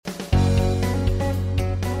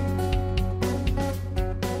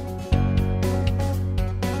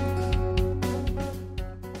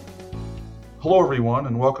Hello, everyone,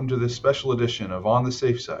 and welcome to this special edition of On the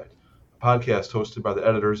Safe Side, a podcast hosted by the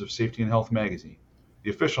editors of Safety and Health Magazine,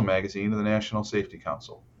 the official magazine of the National Safety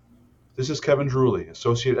Council. This is Kevin Drewley,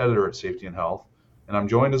 Associate Editor at Safety and Health, and I'm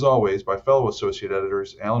joined as always by fellow Associate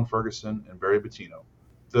Editors Alan Ferguson and Barry Bettino.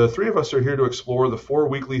 The three of us are here to explore the 4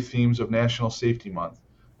 weekly themes of National Safety Month,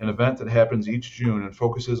 an event that happens each June and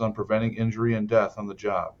focuses on preventing injury and death on the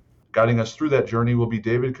job. Guiding us through that journey will be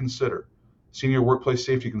David Consider, Senior Workplace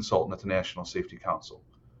Safety Consultant at the National Safety Council.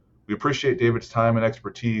 We appreciate David's time and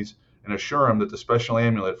expertise and assure him that the special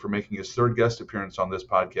amulet for making his third guest appearance on this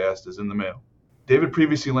podcast is in the mail. David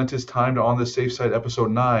previously lent his time to On the Safe Side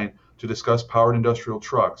episode 9 to discuss powered industrial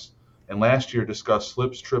trucks, and last year discussed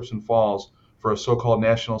slips, trips, and falls for a so-called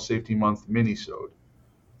National Safety Month mini-sode.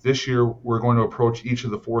 This year, we're going to approach each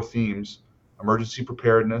of the 4 themes: emergency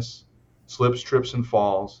preparedness, slips, trips, and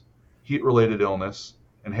falls, heat-related illness,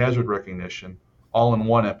 and hazard recognition, all in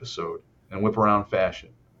one episode, in whip-around fashion.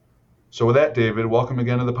 So with that, David, welcome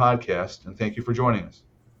again to the podcast, and thank you for joining us.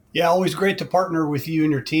 Yeah, always great to partner with you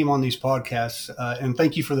and your team on these podcasts, and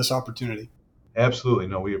thank you for this opportunity. Absolutely.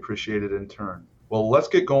 No, we appreciate it in turn. Well, let's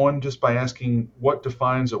get going just by asking what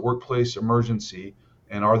defines a workplace emergency,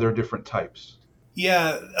 and are there different types?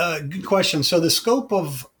 Yeah, good question. So the scope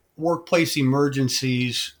of workplace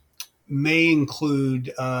emergencies may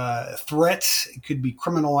include threats. It could be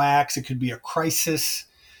criminal acts. It could be a crisis.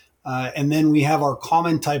 And then we have our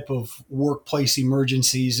common type of workplace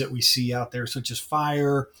emergencies that we see out there, such as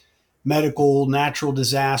fire, medical, natural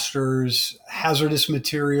disasters, hazardous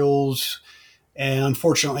materials, and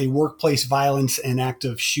unfortunately, workplace violence and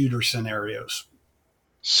active shooter scenarios.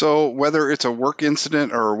 So whether it's a work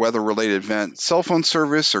incident or a weather-related event, cell phone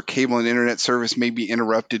service or cable and internet service may be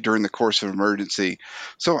interrupted during the course of an emergency.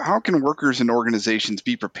 So how can workers and organizations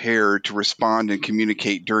be prepared to respond and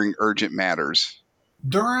communicate during urgent matters?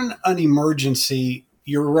 During an emergency,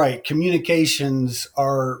 you're right, communications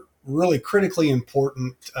are really critically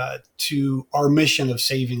important to our mission of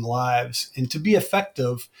saving lives. And to be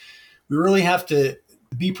effective, we really have to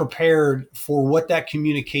be prepared for what that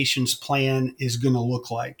communications plan is going to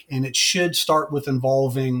look like. And it should start with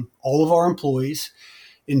involving all of our employees,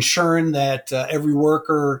 ensuring that every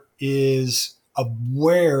worker is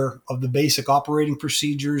aware of the basic operating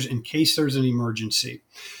procedures in case there's an emergency.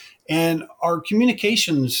 And our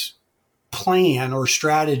communications plan or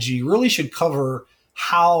strategy really should cover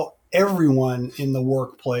how everyone in the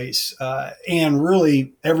workplace and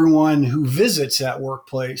really everyone who visits that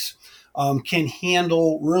workplace can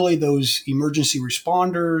handle really those emergency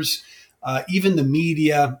responders, even the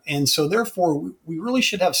media. And so therefore, we really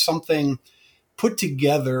should have something put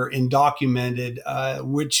together and documented,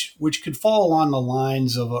 which could fall along the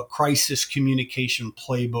lines of a crisis communication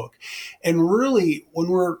playbook. And really, when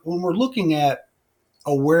we're looking at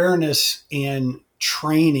awareness and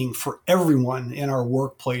training for everyone in our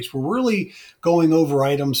workplace, we're really going over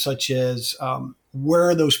items such as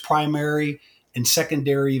where those primary and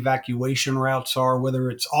secondary evacuation routes are, whether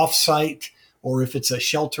it's offsite or if it's a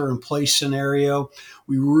shelter-in-place scenario.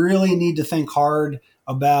 We really need to think hard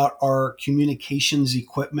about our communications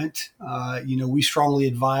equipment. We strongly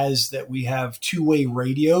advise that we have two-way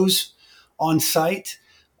radios on site.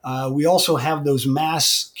 We also have those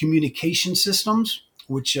mass communication systems,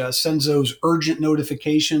 which sends those urgent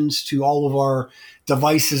notifications to all of our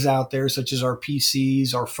devices out there, such as our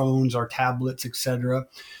PCs, our phones, our tablets, etc.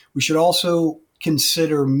 We should also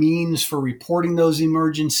consider means for reporting those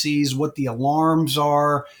emergencies, what the alarms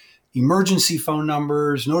are, emergency phone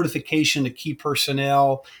numbers, notification to key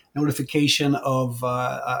personnel, notification of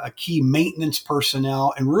a key maintenance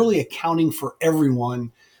personnel, and really accounting for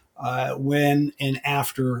everyone when and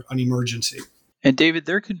after an emergency. And David,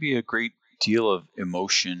 there can be a great deal of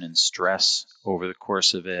emotion and stress over the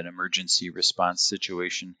course of an emergency response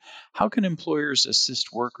situation. How can employers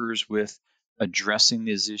assist workers with addressing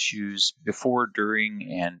these issues before,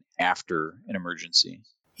 during, and after an emergency?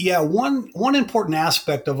 Yeah, one important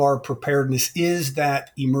aspect of our preparedness is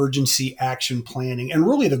that emergency action planning. And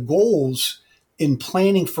really the goals in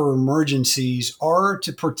planning for emergencies are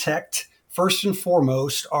to protect, first and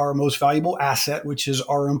foremost, our most valuable asset, which is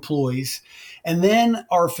our employees, and then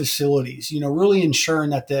our facilities, really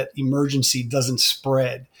ensuring that that emergency doesn't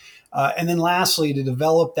spread. And then lastly, to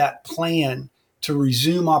develop that plan to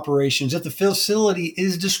resume operations if the facility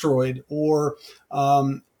is destroyed or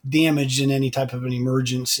damaged in any type of an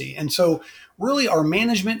emergency. And so really our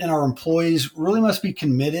management and our employees really must be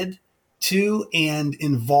committed to and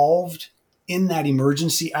involved in that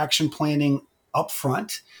emergency action planning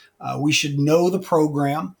upfront. We should know the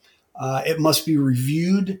program. It must be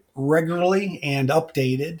reviewed regularly and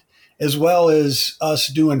updated. as well as us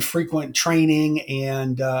doing frequent training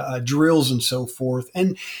and drills and so forth.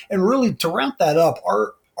 And really, to wrap that up,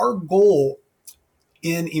 our goal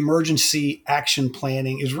in emergency action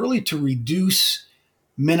planning is really to reduce,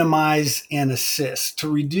 minimize, and assist,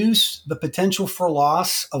 to reduce the potential for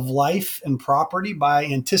loss of life and property by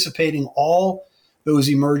anticipating all those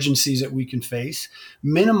emergencies that we can face,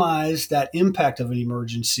 minimize that impact of an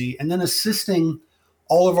emergency, and then assisting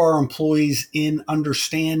all of our employees in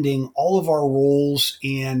understanding all of our roles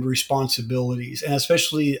and responsibilities, and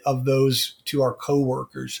especially of those to our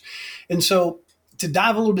coworkers. And so to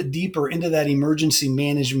dive a little bit deeper into that emergency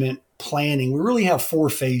management planning, we really have 4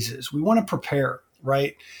 phases. We want to prepare,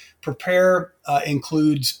 right? Prepare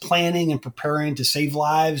includes planning and preparing to save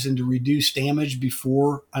lives and to reduce damage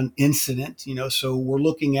before an incident. So we're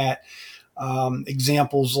looking at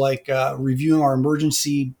examples like reviewing our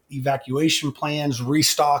emergency evacuation plans,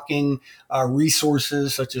 restocking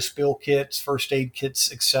resources such as spill kits, first aid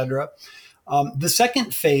kits, etc. The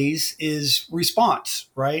second phase is response,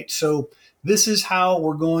 right? So this is how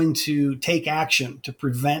we're going to take action to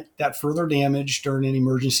prevent that further damage during an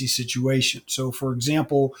emergency situation. So, for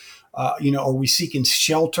example, are we seeking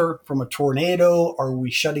shelter from a tornado? Are we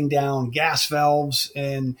shutting down gas valves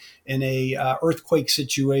in a earthquake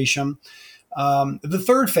situation? The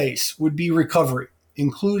third phase would be recovery,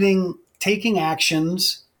 including taking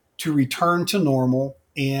actions to return to normal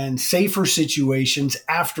and safer situations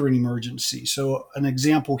after an emergency. So an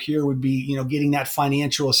example here would be, getting that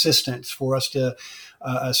financial assistance for us to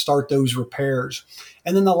start those repairs.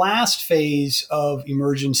 And then the last phase of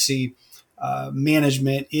emergency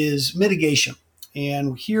management is mitigation.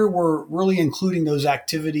 And here we're really including those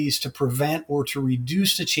activities to prevent or to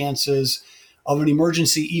reduce the chances of an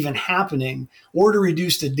emergency even happening, or to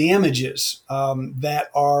reduce the damages that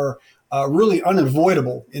are really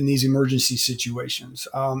unavoidable in these emergency situations.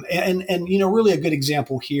 And really a good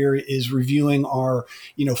example here is reviewing our,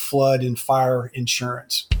 flood and fire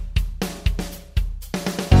insurance.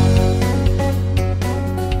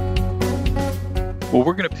 Well,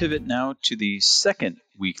 we're going to pivot now to the second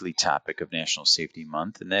weekly topic of National Safety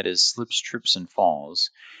Month, and that is slips, trips, and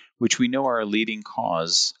falls, which we know are a leading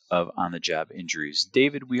cause of on-the-job injuries.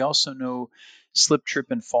 David, we also know slip,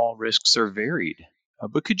 trip, and fall risks are varied.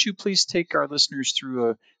 But could you please take our listeners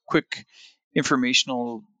through a quick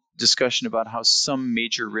informational discussion about how some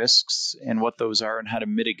major risks and what those are and how to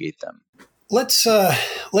mitigate them? Let's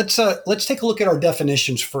take a look at our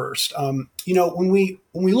definitions first. When we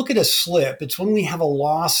look at a slip, it's when we have a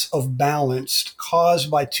loss of balance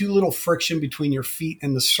caused by too little friction between your feet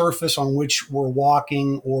and the surface on which we're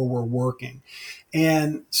walking or we're working.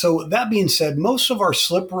 And so that being said, most of our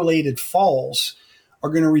slip-related falls are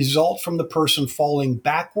going to result from the person falling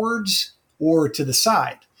backwards or to the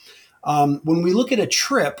side. When we look at a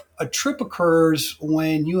trip occurs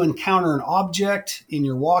when you encounter an object in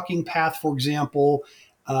your walking path, for example,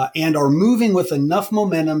 and are moving with enough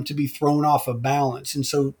momentum to be thrown off of balance. And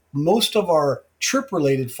so most of our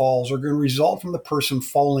trip-related falls are going to result from the person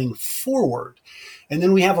falling forward. And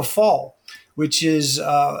then we have a fall, which is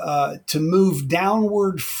to move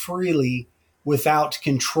downward freely without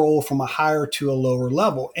control from a higher to a lower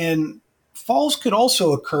level. And falls could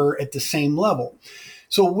also occur at the same level.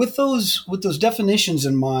 So with those definitions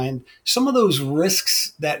in mind, some of those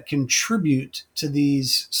risks that contribute to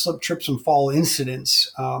these slip, trips, and fall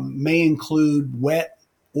incidents may include wet,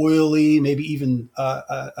 oily, maybe even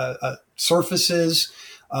surfaces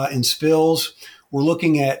and spills. We're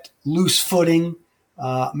looking at loose footing,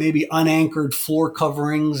 maybe unanchored floor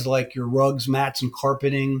coverings like your rugs, mats, and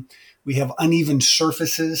carpeting. We have uneven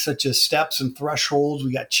surfaces such as steps and thresholds.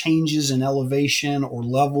 We got changes in elevation or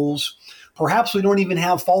levels. Perhaps we don't even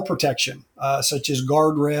have fall protection, such as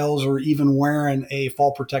guardrails or even wearing a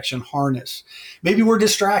fall protection harness. Maybe we're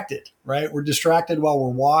distracted, right? We're distracted while we're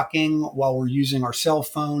walking, while we're using our cell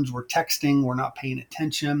phones, we're texting, we're not paying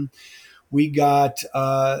attention. We got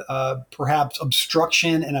perhaps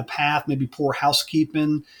obstruction in a path, maybe poor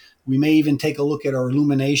housekeeping. We may even take a look at our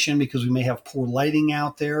illumination because we may have poor lighting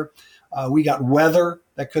out there. We got weather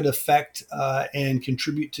that could affect and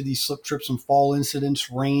contribute to these slip, trips, and fall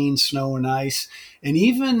incidents, rain, snow, and ice, and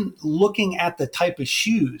even looking at the type of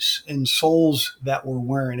shoes and soles that we're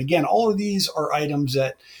wearing. Again, all of these are items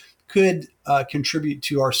that could contribute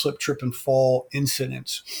to our slip, trip, and fall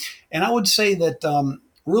incidents. And I would say that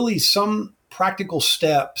really some practical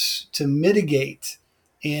steps to mitigate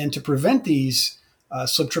and to prevent these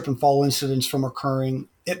slip, trip, and fall incidents from occurring,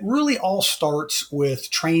 it really all starts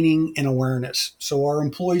with training and awareness. So our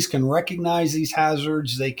employees can recognize these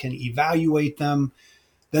hazards, they can evaluate them,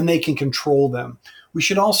 then they can control them. We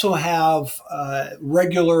should also have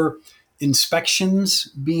regular inspections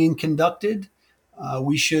being conducted.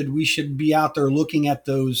 We should be out there looking at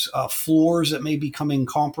those floors that may be becoming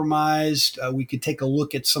compromised. We could take a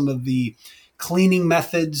look at some of the cleaning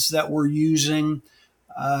methods that we're using.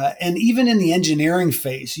 And even in the engineering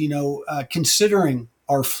phase, considering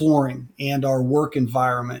our flooring and our work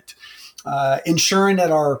environment, ensuring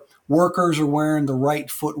that our workers are wearing the right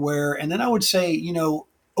footwear. And then I would say,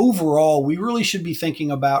 overall, we really should be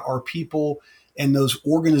thinking about our people and those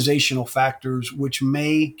organizational factors which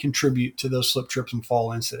may contribute to those slip, trips, and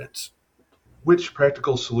fall incidents. Which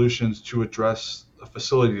practical solutions to address a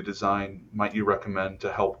facility design might you recommend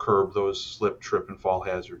to help curb those slip, trip, and fall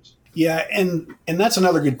hazards? Yeah, and that's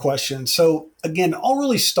another good question. So again, all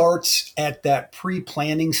really starts at that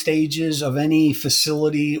pre-planning stages of any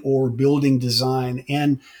facility or building design.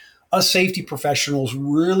 And us safety professionals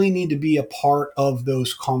really need to be a part of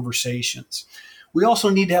those conversations. We also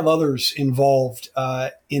need to have others involved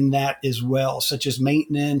in that as well, such as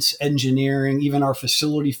maintenance, engineering, even our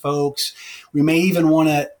facility folks. We may even want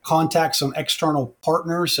to contact some external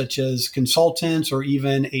partners, such as consultants or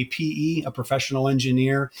even a PE, a professional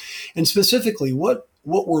engineer. And specifically, what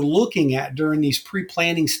we're looking at during these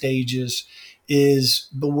pre-planning stages is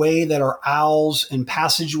the way that our aisles and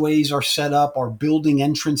passageways are set up, our building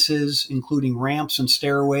entrances, including ramps and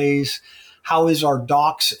stairways. How is our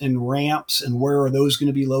docks and ramps, and where are those going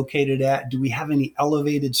to be located at? Do we have any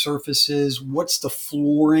elevated surfaces? What's the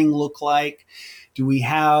flooring look like? Do we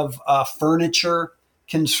have furniture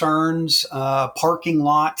concerns, parking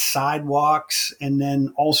lots, sidewalks, and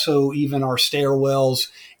then also even our stairwells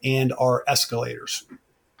and our escalators?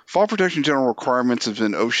 Fall protection general requirements have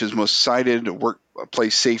been OSHA's most cited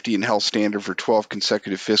workplace safety and health standard for 12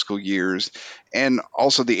 consecutive fiscal years. And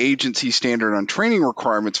also the agency standard on training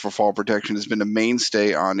requirements for fall protection has been a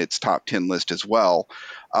mainstay on its top 10 list as well.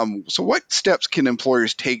 So what steps can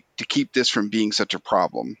employers take to keep this from being such a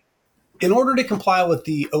problem? In order to comply with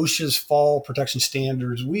the OSHA's fall protection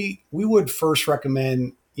standards, we would first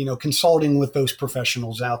recommend, consulting with those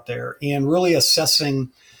professionals out there and really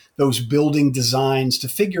assessing those building designs to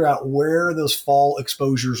figure out where those fall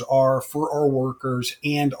exposures are for our workers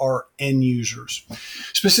and our end users.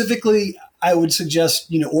 Specifically, I would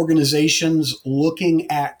suggest, organizations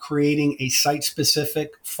looking at creating a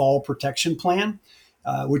site-specific fall protection plan,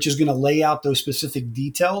 which is going to lay out those specific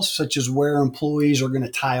details, such as where employees are going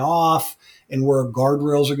to tie off and where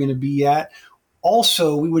guardrails are going to be at.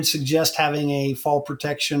 Also, we would suggest having a fall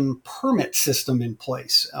protection permit system in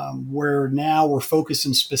place, where now we're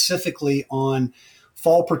focusing specifically on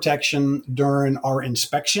fall protection during our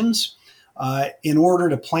inspections in order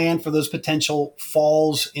to plan for those potential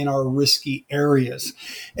falls in our risky areas.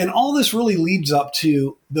 And all this really leads up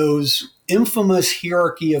to those infamous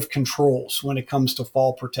hierarchy of controls when it comes to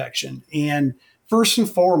fall protection. And first and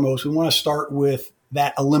foremost, we want to start with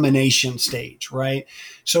that elimination stage, right?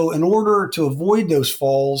 So in order to avoid those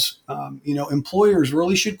falls, employers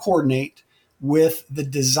really should coordinate with the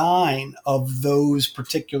design of those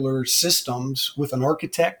particular systems with an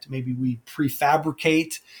architect. Maybe we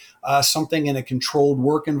prefabricate something in a controlled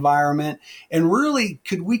work environment. And really,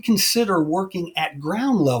 could we consider working at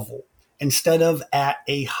ground level instead of at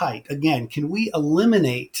a height? Again, can we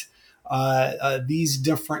eliminate these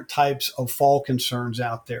different types of fall concerns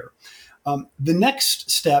out there? The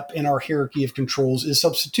next step in our hierarchy of controls is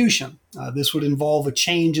substitution. This would involve a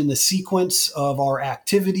change in the sequence of our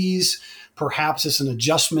activities. Perhaps it's an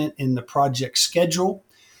adjustment in the project schedule.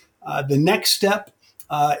 The next step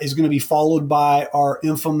is going to be followed by our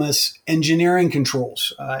infamous engineering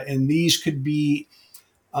controls. And these could be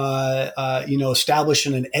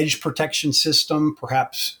establishing an edge protection system,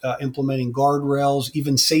 perhaps implementing guardrails,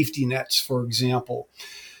 even safety nets, for example.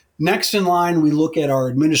 Next in line, we look at our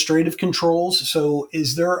administrative controls. So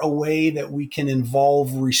is there a way that we can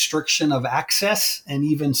involve restriction of access and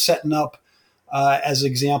even setting up, as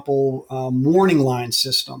example, warning line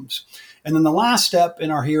systems? And then the last step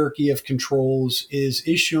in our hierarchy of controls is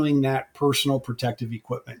issuing that personal protective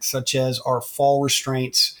equipment, such as our fall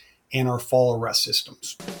restraints and our fall arrest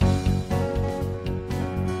systems.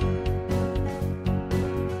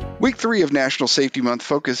 Week 3 of National Safety Month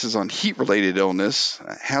focuses on heat-related illness.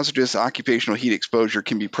 Hazardous occupational heat exposure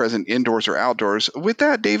can be present indoors or outdoors. With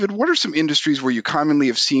that, David, what are some industries where you commonly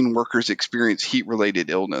have seen workers experience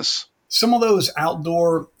heat-related illness? Some of those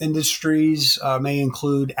outdoor industries may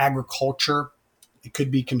include agriculture. It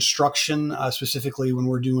could be construction, specifically when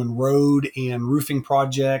we're doing road and roofing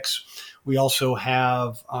projects. We also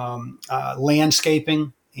have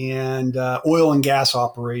landscaping and oil and gas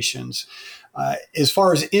operations. As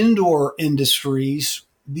far as indoor industries,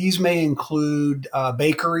 these may include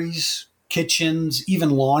bakeries, kitchens, even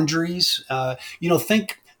laundries.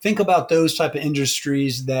 Think about those type of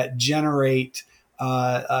industries that generate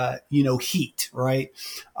heat, right?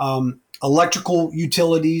 Electrical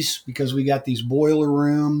utilities, because we got these boiler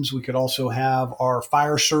rooms. We could also have our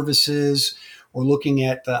fire services. We're looking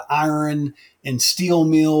at the iron and steel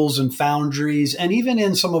mills and foundries, and even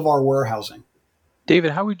in some of our warehousing.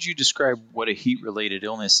 David, how would you describe what a heat-related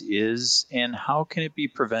illness is and how can it be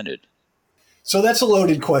prevented? So that's a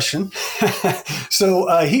loaded question. So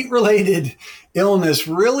heat-related illness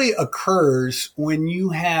really occurs when you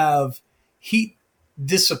have heat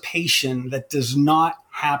dissipation that does not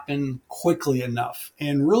happen quickly enough.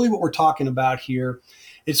 And really what we're talking about here,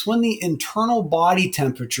 it's when the internal body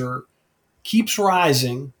temperature keeps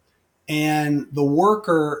rising and the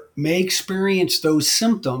worker may experience those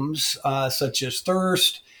symptoms such as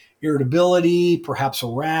thirst, irritability, perhaps a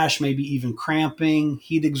rash, maybe even cramping,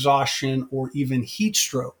 heat exhaustion, or even heat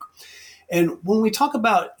stroke. And when we talk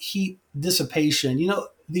about heat dissipation,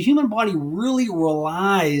 the human body really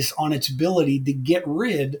relies on its ability to get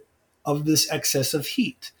rid of this excess of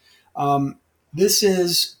heat. This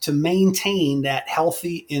is to maintain that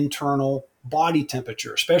healthy internal body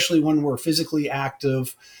temperature, especially when we're physically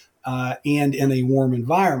active and in a warm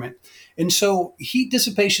environment. And so heat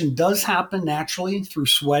dissipation does happen naturally through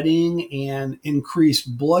sweating and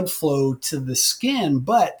increased blood flow to the skin.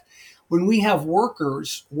 But when we have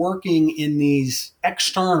workers working in these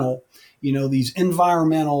external, these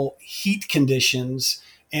environmental heat conditions,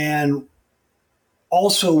 and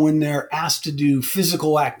also when they're asked to do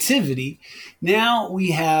physical activity, now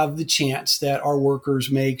we have the chance that our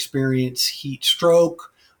workers may experience heat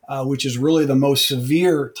stroke, which is really the most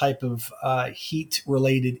severe type of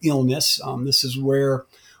heat-related illness. This is where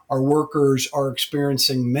our workers are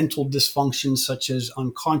experiencing mental dysfunctions such as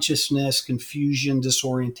unconsciousness, confusion,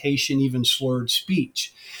 disorientation, even slurred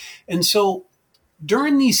speech. And so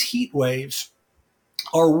during these heat waves,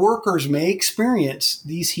 our workers may experience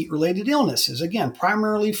these heat-related illnesses, again,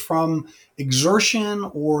 primarily from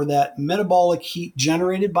exertion or that metabolic heat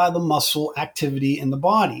generated by the muscle activity in the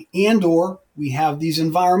body, and or we have these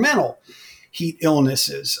environmental heat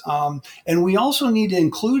illnesses. And we also need to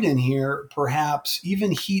include in here perhaps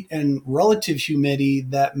even heat and relative humidity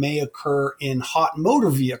that may occur in hot motor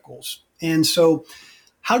vehicles. And so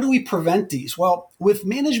how do we prevent these? Well, with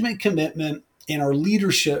management commitment and our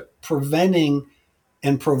leadership preventing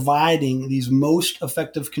and providing these most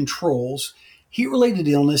effective controls, heat-related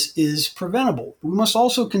illness is preventable. We must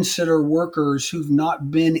also consider workers who've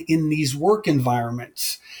not been in these work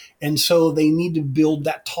environments. And so they need to build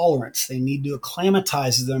that tolerance. They need to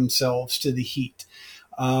acclimatize themselves to the heat,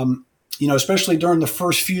 especially during the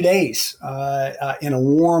first few days in a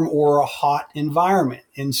warm or a hot environment.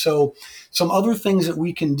 And so some other things that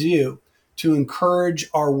we can do to encourage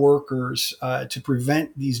our workers to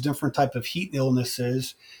prevent these different type of heat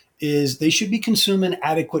illnesses is they should be consuming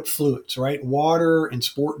adequate fluids, right? Water and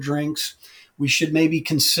sport drinks. We should maybe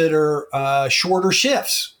consider shorter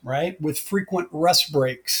shifts, right? With frequent rest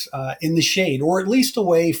breaks in the shade or at least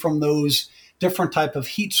away from those different type of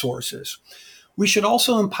heat sources. We should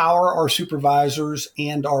also empower our supervisors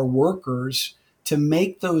and our workers to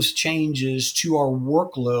make those changes to our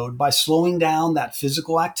workload by slowing down that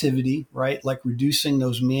physical activity, right? Like reducing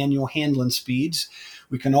those manual handling speeds.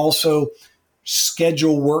 We can also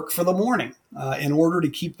schedule work for the morning in order to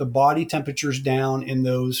keep the body temperatures down in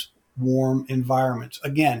those warm environments.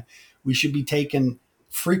 Again, we should be taking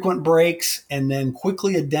frequent breaks and then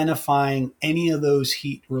quickly identifying any of those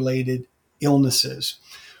heat-related illnesses.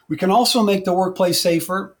 We can also make the workplace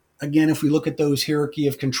safer. Again, if we look at those hierarchy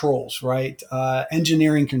of controls, right?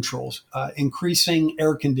 Engineering controls, increasing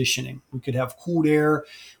air conditioning. We could have cooled air.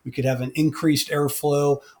 We could have an increased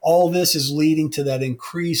airflow. All this is leading to that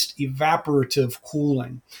increased evaporative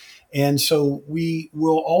cooling. And so we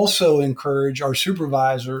will also encourage our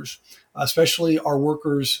supervisors, especially our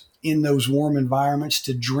workers in those warm environments,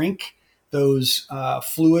 to drink those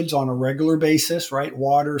fluids on a regular basis, right?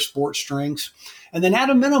 Water, sports drinks. And then at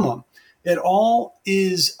a minimum, it all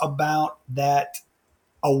is about that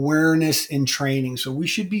awareness and training. So we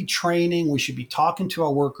should be training, we should be talking to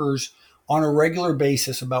our workers on a regular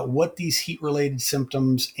basis about what these heat-related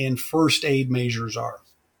symptoms and first aid measures are.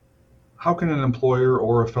 How can an employer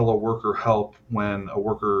or a fellow worker help when a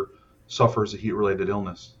worker suffers a heat-related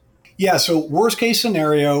illness? Yeah, so worst case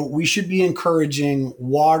scenario, we should be encouraging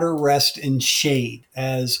water, rest, and shade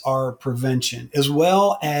as our prevention, as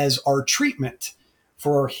well as our treatment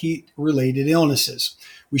for heat-related illnesses.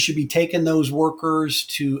 We should be taking those workers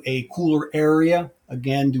to a cooler area.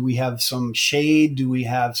 Again, do we have some shade? Do we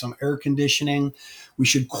have some air conditioning? We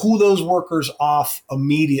should cool those workers off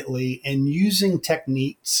immediately, and using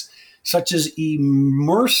techniques such as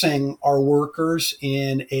immersing our workers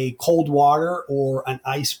in a cold water or an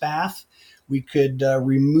ice bath. We could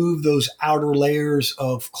remove those outer layers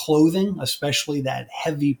of clothing, especially that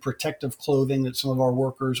heavy protective clothing that some of our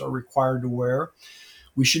workers are required to wear.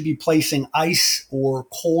 We should be placing ice or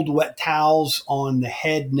cold, wet towels on the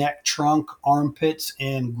head, neck, trunk, armpits,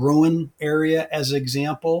 and groin area as an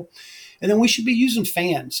example. And then we should be using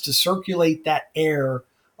fans to circulate that air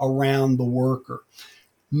around the worker.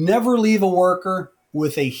 Never leave a worker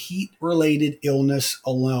with a heat-related illness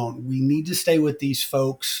alone. We need to stay with these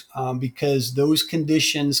folks because those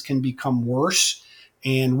conditions can become worse.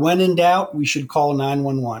 And when in doubt, we should call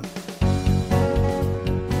 911.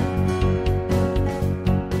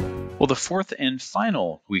 Well, the fourth and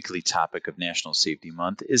final weekly topic of National Safety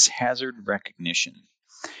Month is hazard recognition.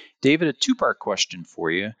 David, a two-part question for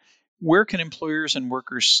you. Where can employers and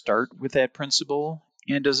workers start with that principle?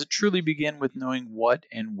 And does it truly begin with knowing what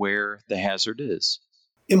and where the hazard is?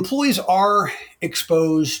 Employees are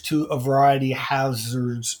exposed to a variety of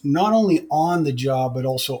hazards, not only on the job, but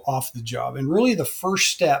also off the job. And really the first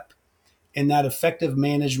step in that effective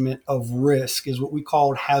management of risk is what we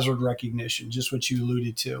call hazard recognition, just what you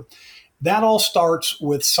alluded to. That all starts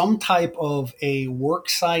with some type of a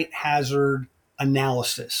worksite hazard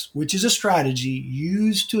analysis, which is a strategy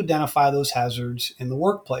used to identify those hazards in the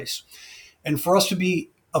workplace. And for us to be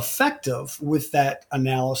effective with that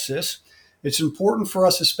analysis, it's important for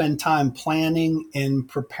us to spend time planning and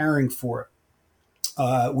preparing for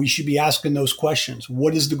it. We should be asking those questions.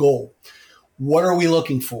 What is the goal? What are we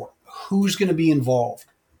looking for? Who's going to be involved?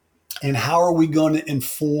 And how are we going to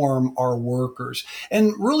inform our workers?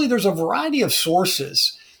 And really, there's a variety of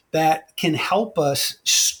sources that can help us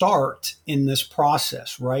start in this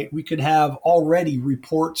process, right? We could have already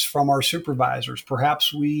reports from our supervisors.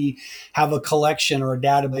 Perhaps we have a collection or a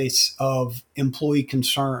database of employee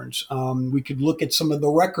concerns. We could look at some of the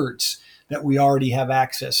records that we already have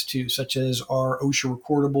access to, such as our OSHA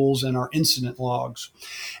recordables and our incident logs.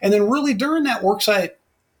 And then really during that worksite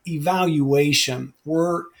evaluation,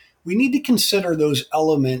 we need to consider those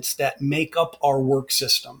elements that make up our work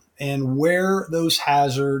system and where those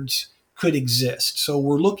hazards could exist. So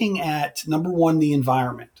we're looking at, number one, the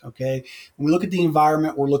environment, okay? When we look at the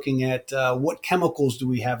environment, we're looking at what chemicals do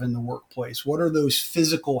we have in the workplace? What are those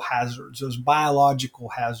physical hazards, those biological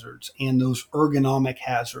hazards, and those ergonomic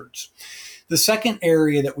hazards? The second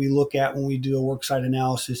area that we look at when we do a worksite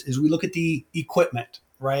analysis is we look at the equipment,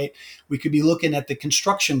 right? We could be looking at the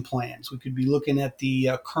construction plans. We could be looking at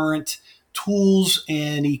the current tools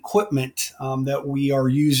and equipment that we are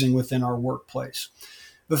using within our workplace.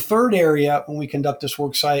 The third area when we conduct this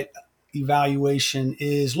worksite evaluation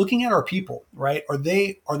is looking at our people, right? Are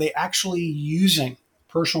they actually using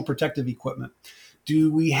personal protective equipment?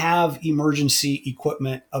 Do we have emergency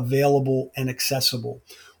equipment available and accessible?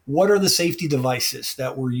 What are the safety devices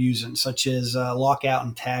that we're using, such as lockout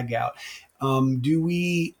and tagout?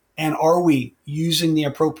 Are we using the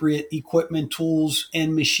appropriate equipment, tools,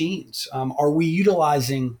 and machines? Are we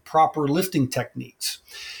utilizing proper lifting techniques?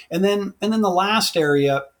 And then the last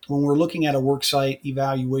area when we're looking at a worksite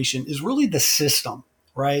evaluation is really the system,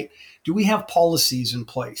 right? Do we have policies in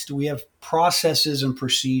place? Do we have processes and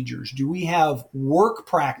procedures? Do we have work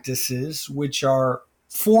practices which are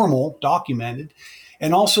formal, documented,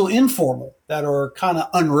 and also informal that are kind of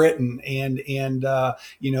unwritten and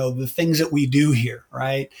the things that we do here,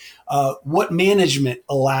 right? What management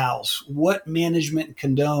allows, what management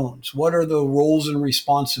condones, what are the roles and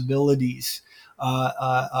responsibilities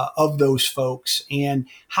of those folks, and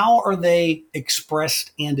how are they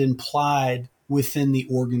expressed and implied within the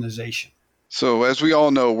organization? So, as we all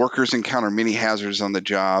know, workers encounter many hazards on the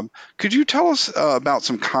job. Could you tell us about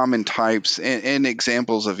some common types and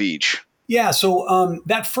examples of each? Yeah, so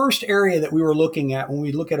that first area that we were looking at when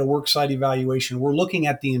we look at a worksite evaluation, we're looking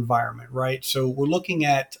at the environment, right? So we're looking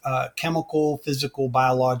at chemical, physical,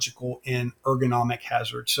 biological, and ergonomic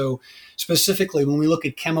hazards. So specifically, when we look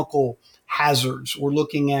at chemical hazards, we're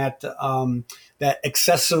looking at that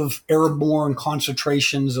excessive airborne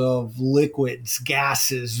concentrations of liquids,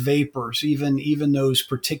 gases, vapors, even those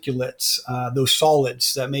particulates, those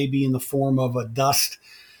solids that may be in the form of a dust,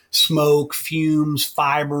 smoke, fumes,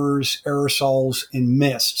 fibers, aerosols, and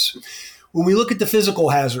mists. When we look at the physical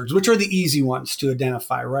hazards, which are the easy ones to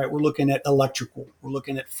identify, right? We're looking at electrical, we're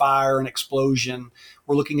looking at fire and explosion,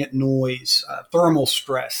 we're looking at noise, thermal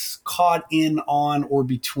stress, caught in, on, or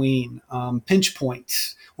between, pinch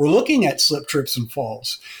points. We're looking at slip, trips, and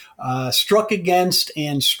falls, struck against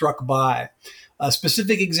and struck by.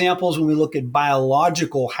 Specific examples when we look at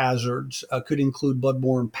biological hazards could include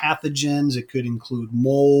bloodborne pathogens. It could include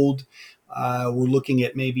mold. We're looking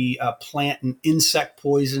at maybe plant and insect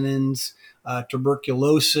poisonings,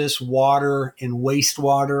 tuberculosis, water and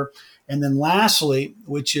wastewater. And then lastly,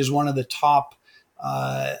 which is one of the top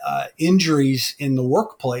injuries in the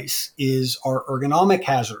workplace, is our ergonomic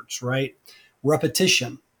hazards, right?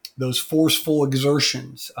 Repetition, those forceful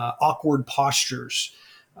exertions, awkward postures.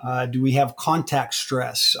 Do we have contact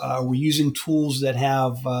stress? Are we using tools that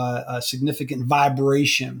have a significant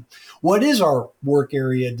vibration? What is our work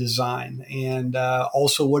area design? And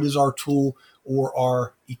also, what is our tool or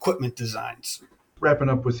our equipment designs? Wrapping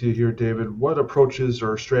up with you here, David, what approaches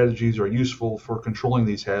or strategies are useful for controlling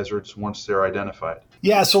these hazards once they're identified?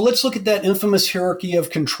 Yeah, so let's look at that infamous hierarchy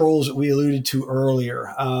of controls that we alluded to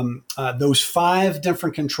earlier. Those 5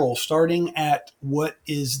 different controls, starting at what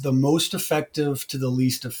is the most effective to the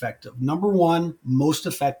least effective. Number 1, most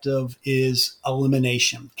effective, is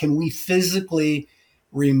elimination. Can we physically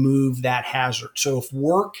remove that hazard? So if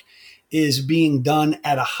work is being done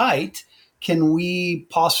at a height, can we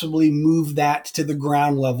possibly move that to the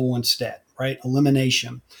ground level instead, right?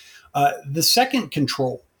 Elimination. The second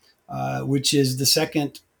control, which is the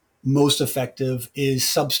second most effective, is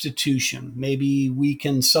substitution. Maybe we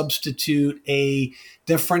can substitute a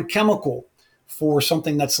different chemical for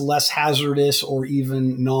something that's less hazardous or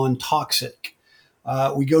even non-toxic.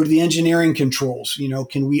 We go to the engineering controls.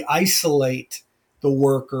 Can we isolate the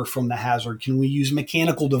worker from the hazard? Can we use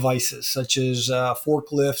mechanical devices such as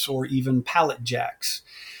forklifts or even pallet jacks?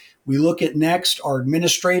 We look at next our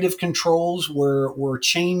administrative controls, where we're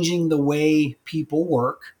changing the way people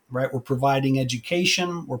work, right? We're providing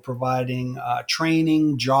education, we're providing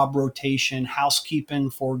training, job rotation,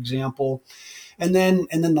 housekeeping, for example. And then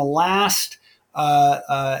the last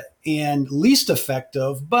and least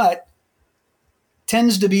effective, but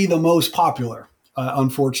tends to be the most popular,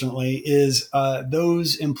 unfortunately, is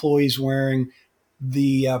those employees wearing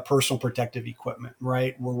the personal protective equipment,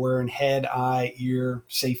 right? We're wearing head, eye, ear,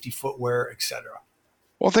 safety footwear, etc.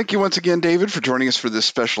 Well, thank you once again, David, for joining us for this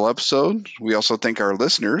special episode. We also thank our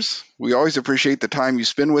listeners. We always appreciate the time you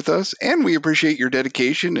spend with us, and we appreciate your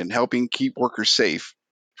dedication in helping keep workers safe.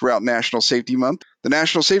 Throughout National Safety Month, the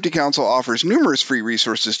National Safety Council offers numerous free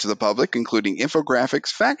resources to the public, including infographics,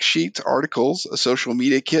 fact sheets, articles, a social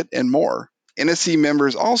media kit, and more. NSC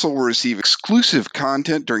members also will receive exclusive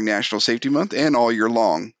content during National Safety Month and all year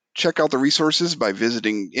long. Check out the resources by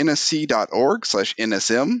visiting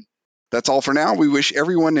nsc.org/NSM. That's all for now. We wish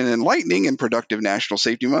everyone an enlightening and productive National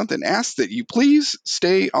Safety Month and ask that you please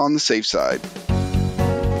stay on the safe side.